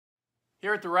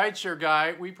Here at the Rideshare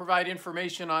Guy, we provide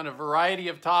information on a variety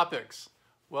of topics.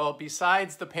 Well,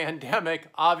 besides the pandemic,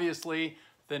 obviously,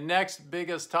 the next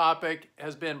biggest topic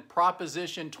has been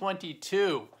Proposition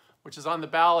 22, which is on the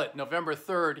ballot November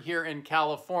 3rd here in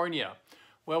California.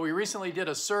 Well, we recently did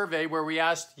a survey where we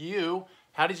asked you,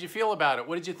 how did you feel about it?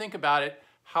 What did you think about it?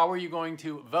 How are you going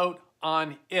to vote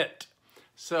on it?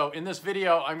 So in this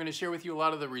video, I'm going to share with you a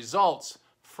lot of the results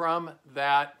from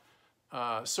that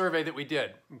survey that we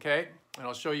did, okay? And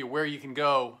I'll show you where you can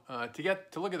go to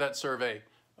look at that survey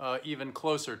even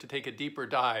closer, to take a deeper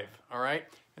dive, all right?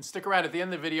 And stick around. At the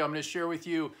end of the video, I'm going to share with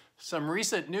you some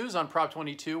recent news on Prop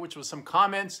 22, which was some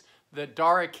comments that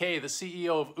Dara, the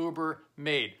CEO of Uber,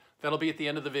 made. That'll be at the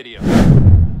end of the video.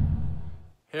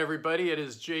 Hey everybody, it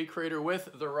is Jay Cradeur with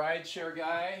the Rideshare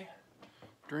Guy,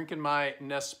 drinking my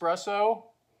Nespresso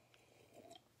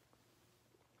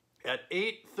at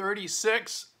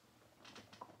 8:36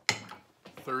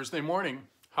 Thursday morning.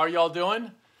 How are y'all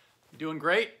doing? Doing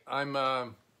great. I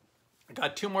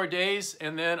got 2 more days,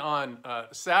 and then on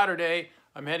Saturday,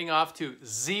 I'm heading off to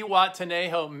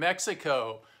Zihuatanejo,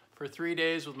 Mexico for 3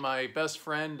 days with my best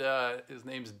friend. His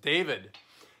name's David.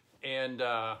 And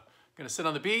gonna sit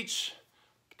on the beach,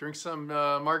 drink some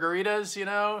margaritas, you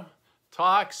know,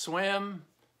 talk, swim,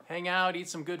 hang out, eat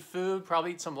some good food,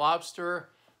 probably eat some lobster.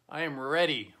 I am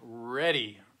ready.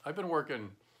 I've been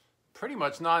working pretty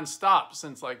much nonstop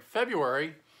since like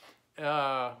February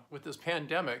with this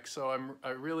pandemic, so I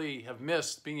really have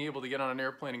missed being able to get on an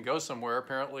airplane and go somewhere.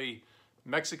 Apparently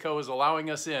Mexico is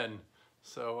allowing us in,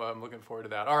 so I'm looking forward to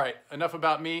that. All right, enough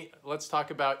about me. Let's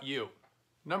talk about you.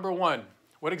 Number one,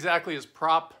 what exactly is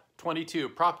Prop 22?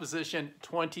 Proposition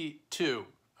 22,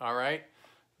 all right?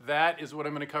 That is what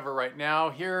I'm going to cover right now.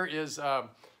 Here is where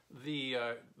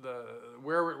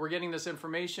we're getting this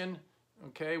information.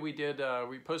 Okay, we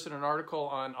posted an article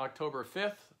on October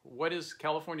 5th. What is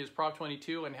California's Prop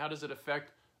 22 and how does it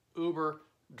affect Uber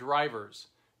drivers?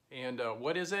 And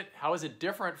what is it? How is it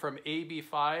different from AB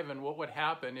 5 and what would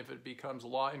happen if it becomes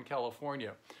law in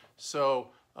California? So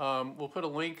we'll put a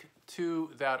link to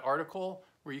that article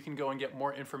where you can go and get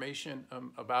more information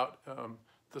about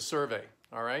the survey,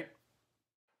 all right?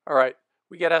 All right,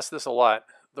 we get asked this a lot.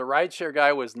 The Rideshare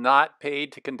Guy was not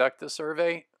paid to conduct the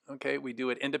survey, okay? We do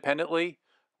it independently.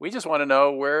 We just want to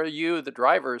know where you, the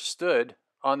drivers, stood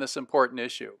on this important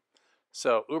issue.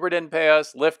 So Uber didn't pay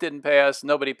us, Lyft didn't pay us,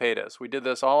 nobody paid us. We did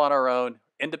this all on our own,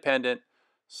 independent,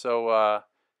 so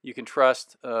you can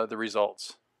trust the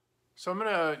results. So I'm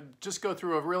going to just go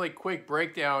through a really quick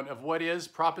breakdown of what is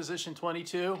Proposition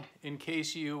 22 in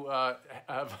case you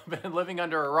have been living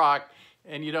under a rock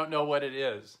and you don't know what it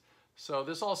is. So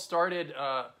this all started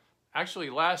actually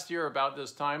last year about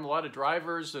this time. A lot of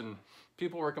drivers and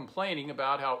people were complaining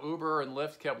about how Uber and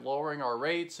Lyft kept lowering our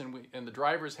rates and the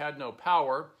drivers had no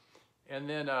power. And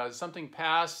then something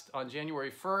passed on January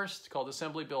 1st called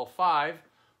Assembly Bill 5,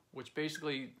 which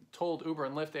basically told Uber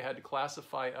and Lyft they had to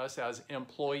classify us as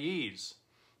employees,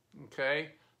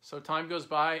 okay? So time goes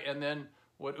by, and then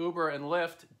what Uber and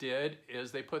Lyft did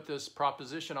is they put this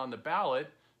proposition on the ballot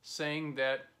saying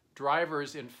that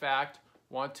drivers, in fact,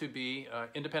 want to be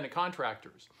independent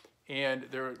contractors. And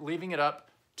they're leaving it up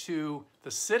to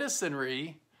the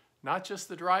citizenry, not just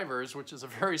the drivers, which is a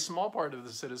very small part of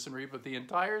the citizenry, but the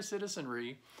entire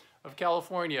citizenry of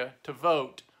California to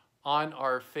vote on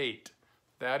our fate.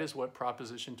 That is what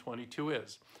Proposition 22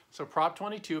 is. So Prop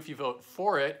 22, if you vote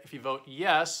for it, if you vote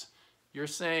yes, you're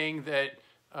saying that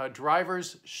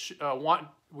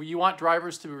you want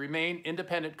drivers to remain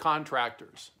independent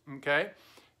contractors, okay?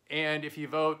 And if you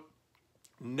vote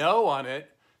no on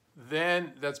it,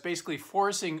 then that's basically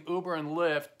forcing Uber and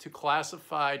Lyft to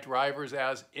classify drivers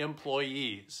as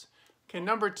employees. Okay,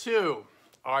 number 2,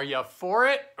 are you for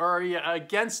it or are you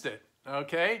against it,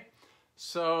 okay?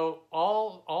 So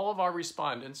all of our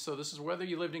respondents, so this is whether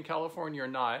you lived in California or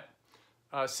not,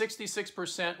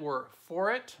 66% were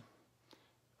for it,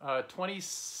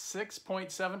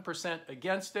 26.7%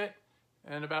 against it,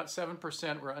 and about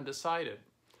 7% were undecided.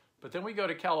 But then we go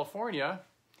to California,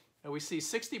 and we see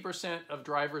 60% of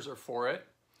drivers are for it,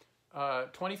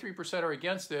 23% are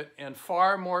against it, and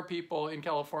far more people in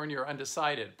California are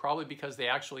undecided, probably because they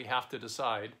actually have to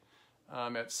decide.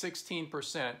 At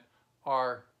 16%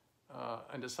 are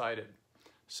undecided.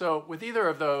 So with either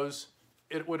of those,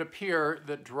 it would appear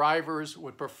that drivers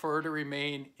would prefer to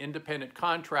remain independent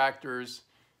contractors,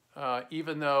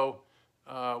 even though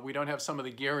we don't have some of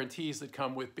the guarantees that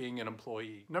come with being an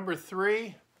employee. Number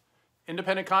 3,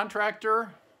 independent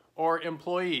contractor or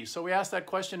employee. So we asked that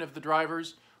question of the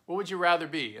drivers, what would you rather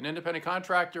be, an independent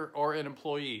contractor or an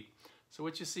employee? So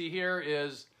what you see here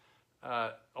is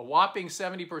A whopping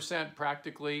 70%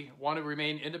 practically want to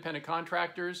remain independent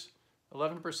contractors,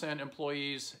 11%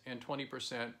 employees, and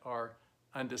 20% are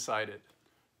undecided.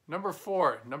 Number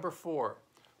four,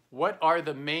 what are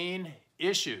the main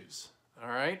issues? All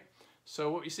right,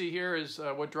 so what we see here is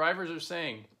what drivers are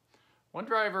saying. One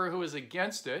driver who is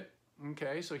against it,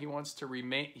 okay, so he wants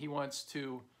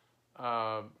to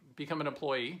become an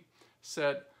employee,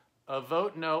 said, a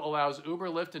vote no allows Uber,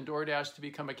 Lyft, and DoorDash to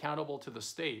become accountable to the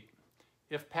state.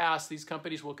 If passed, these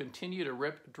companies will continue to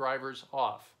rip drivers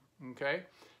off, okay?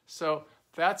 So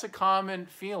that's a common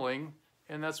feeling,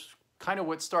 and that's kind of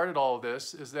what started all of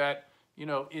this, is that, you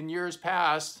know, in years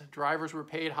past, drivers were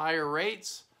paid higher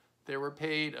rates, they were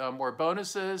paid more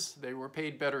bonuses, they were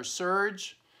paid better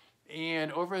surge,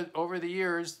 and over the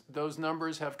years, those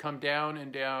numbers have come down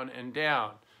and down and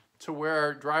down to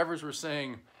where drivers were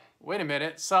saying, wait a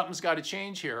minute, something's got to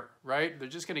change here, right? They're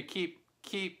just going to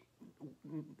keep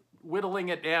whittling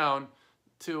it down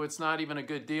to it's not even a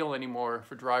good deal anymore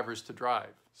for drivers to drive.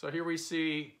 So here we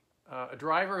see a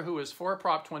driver who is for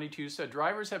Prop 22 said,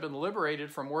 drivers have been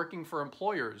liberated from working for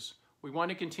employers. We want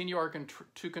to continue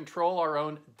to control our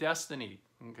own destiny.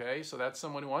 Okay, so that's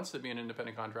someone who wants to be an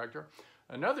independent contractor.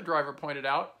 Another driver pointed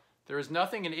out, there is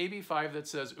nothing in AB 5 that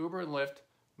says Uber and Lyft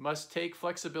must take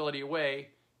flexibility away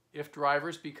if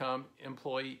drivers become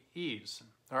employees.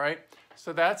 All right,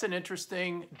 so that's an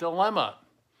interesting dilemma.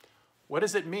 What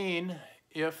does it mean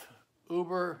if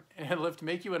Uber and Lyft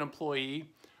make you an employee?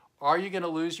 Are you going to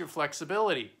lose your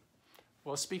flexibility?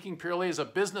 Well, speaking purely as a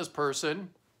business person,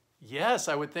 yes,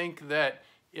 I would think that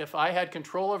if I had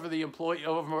control over the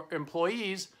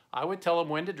employees, I would tell them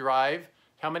when to drive,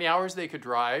 how many hours they could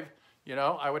drive. You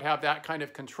know, I would have that kind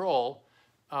of control.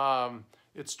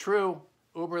 It's true,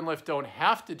 Uber and Lyft don't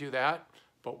have to do that,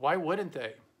 but why wouldn't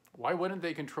they? Why wouldn't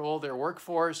they control their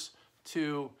workforce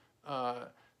to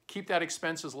keep that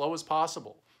expense as low as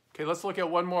possible? Okay, let's look at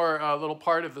one more little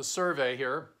part of the survey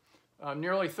here.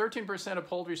 Nearly 13% of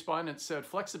polled respondents said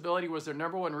flexibility was their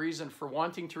 #1 reason for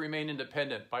wanting to remain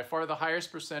independent, by far the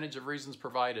highest percentage of reasons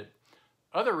provided.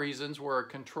 Other reasons were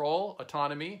control,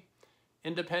 autonomy,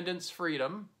 independence,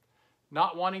 freedom,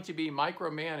 not wanting to be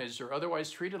micromanaged or otherwise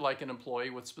treated like an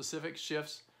employee with specific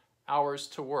shifts, hours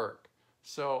to work.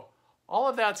 So all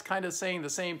of that's kind of saying the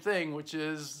same thing, which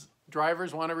is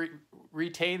drivers want to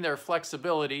retain their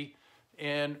flexibility,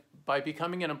 and by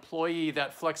becoming an employee,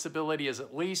 that flexibility is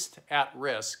at least at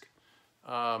risk,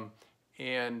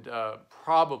 and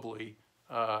probably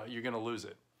you're going to lose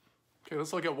it. Okay,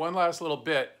 let's look at one last little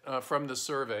bit from the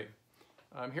survey.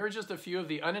 Here are just a few of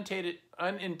the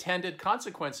unintended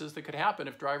consequences that could happen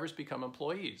if drivers become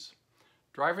employees.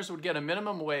 Drivers would get a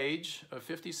minimum wage of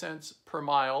 50 cents per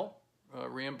mile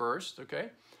reimbursed,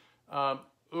 okay?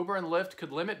 Uber and Lyft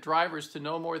could limit drivers to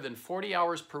no more than 40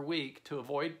 hours per week to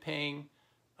avoid paying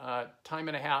time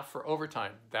and a half for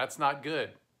overtime. That's not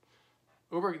good.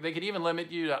 Uber, they could even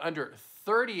limit you to under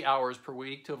 30 hours per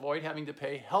week to avoid having to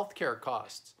pay healthcare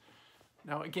costs.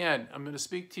 Now again, I'm going to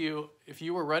speak to you, if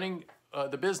you were running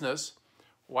the business,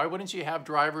 why wouldn't you have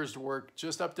drivers work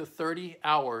just up to 30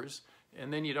 hours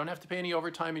and then you don't have to pay any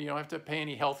overtime and you don't have to pay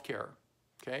any healthcare?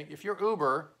 Okay? If you're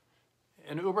Uber,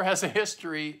 and Uber has a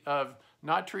history of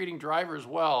not treating drivers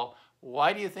well,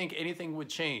 why do you think anything would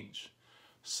change?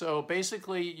 So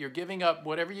basically, you're giving up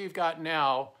whatever you've got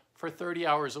now for 30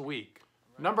 hours a week.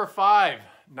 Right. Number 5,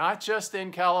 not just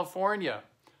in California.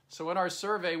 So in our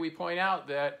survey, we point out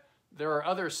that there are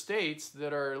other states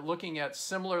that are looking at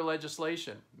similar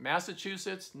legislation.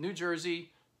 Massachusetts, New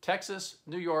Jersey, Texas,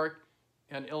 New York,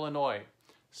 and Illinois.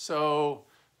 So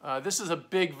this is a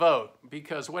big vote,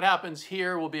 because what happens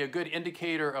here will be a good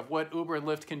indicator of what Uber and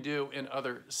Lyft can do in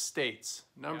other states.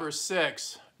 Number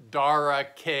 6, Dara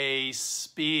K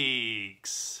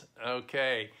speaks.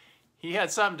 Okay, he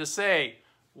had something to say,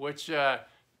 which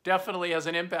definitely has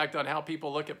an impact on how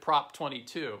people look at Prop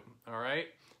 22, all right?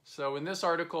 So in this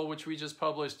article, which we just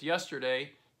published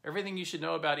yesterday, everything you should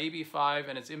know about AB 5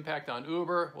 and its impact on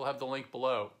Uber, we'll have the link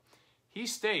below. He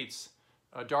states,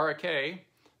 Dara K,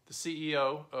 the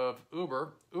CEO of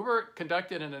Uber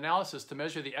conducted an analysis to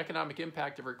measure the economic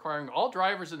impact of requiring all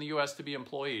drivers in the U.S. to be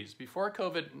employees. Before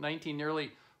COVID-19,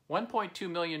 nearly 1.2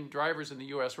 million drivers in the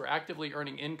U.S. were actively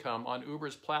earning income on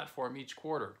Uber's platform each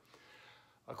quarter.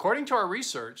 According to our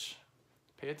research,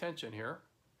 pay attention here,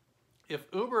 if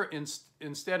Uber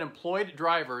instead employed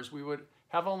drivers, we would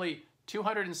have only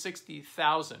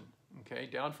 260,000, okay,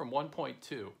 down from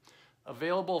 1.2.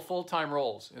 Available full-time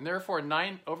roles, and therefore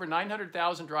over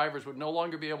 900,000 drivers would no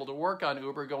longer be able to work on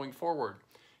Uber going forward.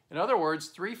 In other words,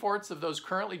 3/4 of those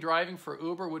currently driving for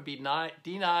Uber would be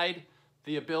denied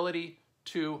the ability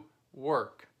to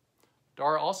work.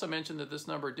 Dara also mentioned that this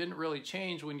number didn't really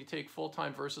change when you take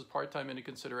full-time versus part-time into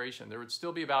consideration. There would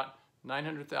still be about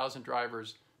 900,000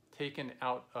 drivers taken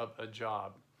out of a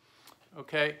job.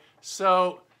 Okay,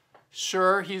 so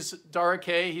sure, he's Dara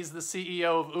K, he's the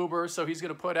CEO of Uber, so he's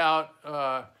going to put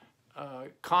out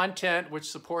content which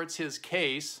supports his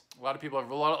case. A lot of people have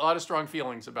a lot of strong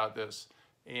feelings about this.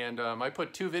 And I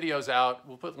put 2 videos out.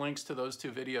 We'll put links to those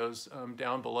 2 videos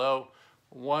down below.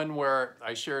 One where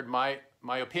I shared my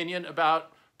opinion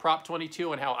about Prop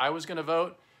 22 and how I was going to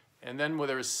vote. And then where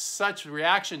there was such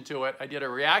reaction to it, I did a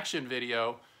reaction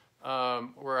video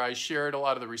where I shared a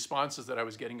lot of the responses that I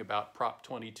was getting about Prop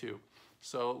 22.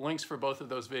 So links for both of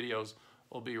those videos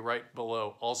will be right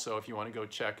below also if you want to go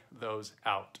check those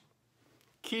out.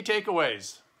 Key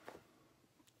takeaways.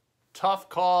 Tough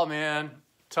call, man.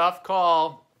 Tough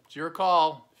call. It's your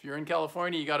call. If you're in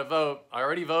California, you got to vote. I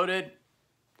already voted,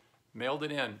 mailed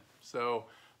it in. So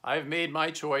I've made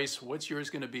my choice. What's yours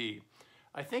going to be?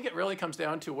 I think it really comes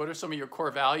down to what are some of your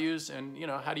core values and,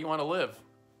 how do you want to live?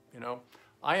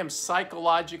 I am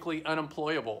psychologically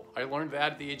unemployable. I learned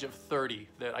that at the age of 30,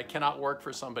 that I cannot work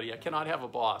for somebody. I cannot have a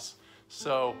boss.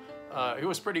 So it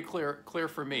was pretty clear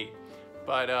for me.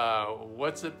 But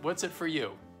what's it for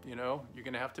you? You're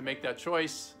going to have to make that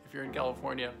choice if you're in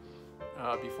California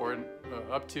before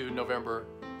up to November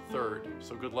 3rd.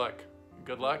 So good luck.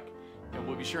 Good luck. And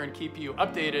we'll be sure and keep you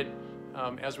updated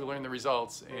as we learn the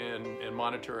results and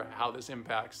monitor how this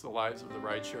impacts the lives of the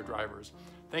rideshare drivers.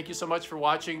 Thank you so much for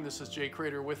watching. This is Jay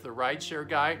Cradeur with the Rideshare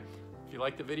Guy. If you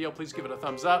like the video, please give it a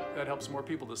thumbs up. That helps more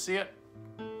people to see it.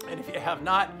 And if you have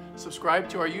not subscribed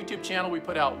to our YouTube channel, we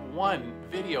put out 1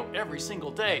 video every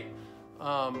single day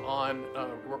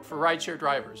for rideshare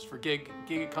drivers, for gig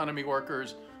economy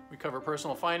workers. We cover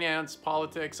personal finance,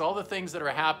 politics, all the things that are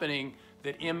happening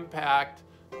that impact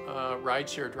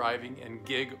rideshare driving and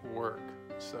gig work.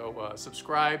 So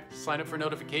subscribe, sign up for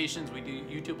notifications. We do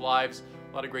YouTube Lives,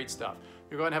 a lot of great stuff.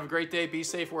 You're going to have a great day. Be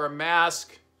safe, wear a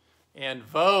mask, and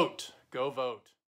vote. Go vote.